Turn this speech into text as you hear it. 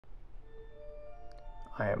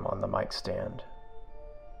I am on the mic stand.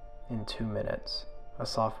 In 2 minutes, a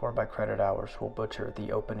sophomore by credit hours will butcher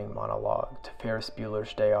the opening monologue to Ferris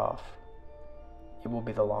Bueller's Day Off. It will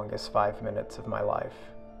be the longest 5 minutes of my life.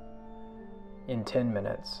 In 10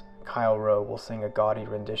 minutes, Kyle Rowe will sing a gaudy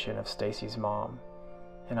rendition of Stacy's Mom,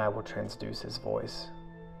 and I will transduce his voice.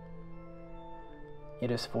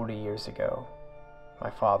 It is 40 years ago.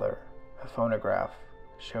 My father, a phonograph,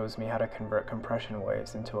 shows me how to convert compression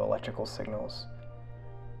waves into electrical signals.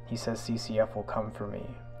 He says CCF will come for me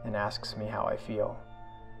and asks me how I feel.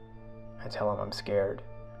 I tell him I'm scared.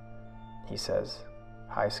 He says,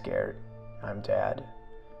 "Hi, scared. I'm Dad."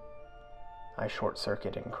 I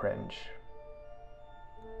short-circuit and cringe.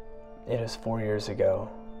 It is 4 years ago.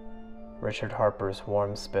 Richard Harper's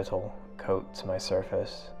warm spittle coats my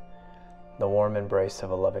surface, the warm embrace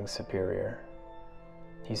of a loving superior.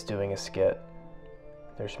 He's doing a skit.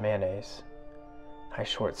 There's mayonnaise. I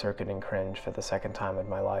short-circuit and cringe for the second time in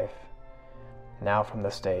my life. Now from the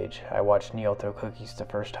stage, I watch Neil throw cookies to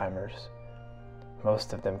first-timers.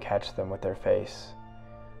 Most of them catch them with their face.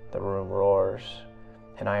 The room roars,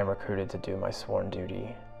 and I am recruited to do my sworn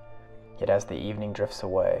duty. Yet as the evening drifts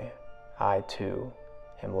away, I, too,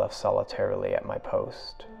 am left solitarily at my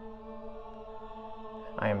post.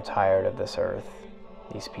 I am tired of this earth,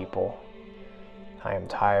 these people. I am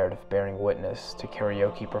tired of bearing witness to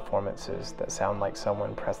karaoke performances that sound like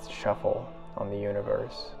someone pressed shuffle on the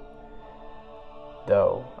universe.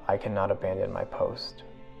 Though I cannot abandon my post.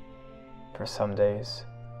 For some days,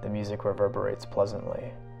 the music reverberates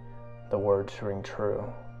pleasantly, the words ring true.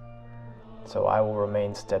 So I will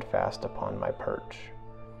remain steadfast upon my perch.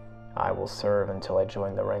 I will serve until I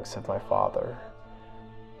join the ranks of my father.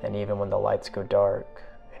 And even when the lights go dark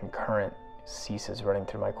and current ceases running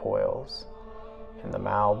through my coils, and the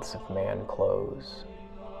mouths of man close,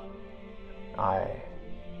 I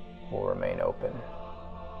will remain open.